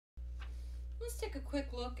let's take a quick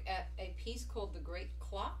look at a piece called The Great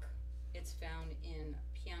Clock. It's found in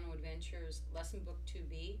Piano Adventures Lesson Book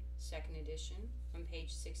 2B, 2nd edition, on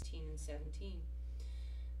page 16 and 17.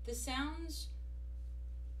 The sounds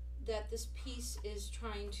that this piece is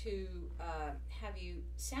trying to have you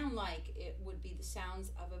sound like it would be the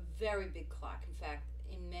sounds of a very big clock. In fact,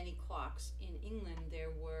 in many clocks in England,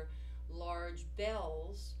 there were large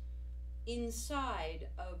bells inside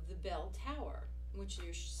of the bell tower, which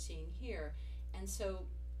you're seeing here. And so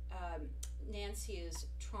Nancy is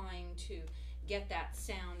trying to get that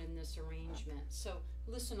sound in this arrangement. So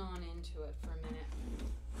listen on into it for a minute.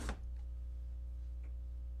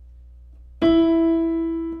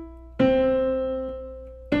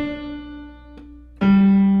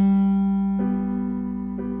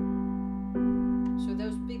 So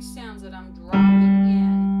those big sounds that I'm dropping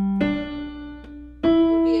in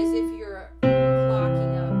would be as if you're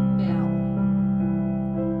clocking a bell.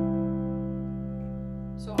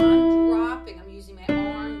 So I'm dropping, I'm using my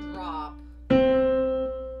arm drop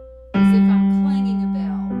as if I'm clanging a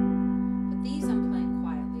bell. But these I'm playing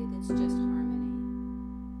quietly, that's just harmony.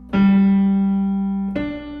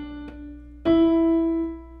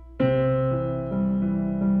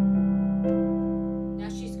 Now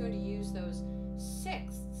she's going to use those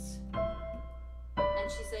sixths,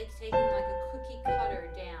 and she's like taking like a cookie cutter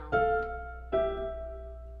down.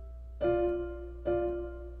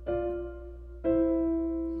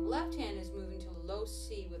 And the left hand is moving to low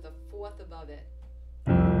C with a fourth above it.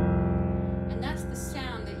 And that's the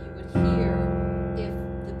sound that you would hear if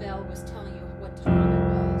the bell was telling you what time it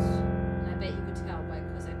was. And I bet you could tell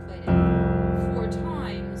because I played it 4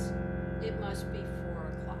 times, it must be 4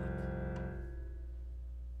 o'clock.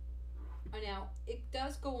 Now, it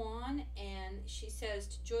does go on, and she says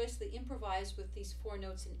to joyously improvise with these 4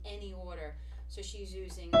 notes in any order. So she's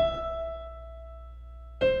using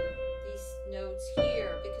these notes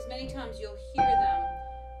here, because many times you'll hear them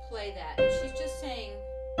play that. And she's just saying,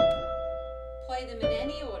 play them in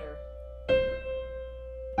any order.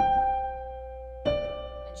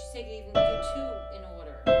 And she's saying even do 2 in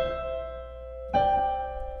order.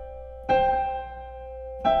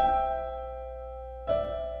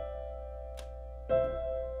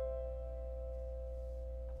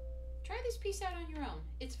 Try this piece out on your own.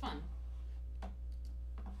 It's fun.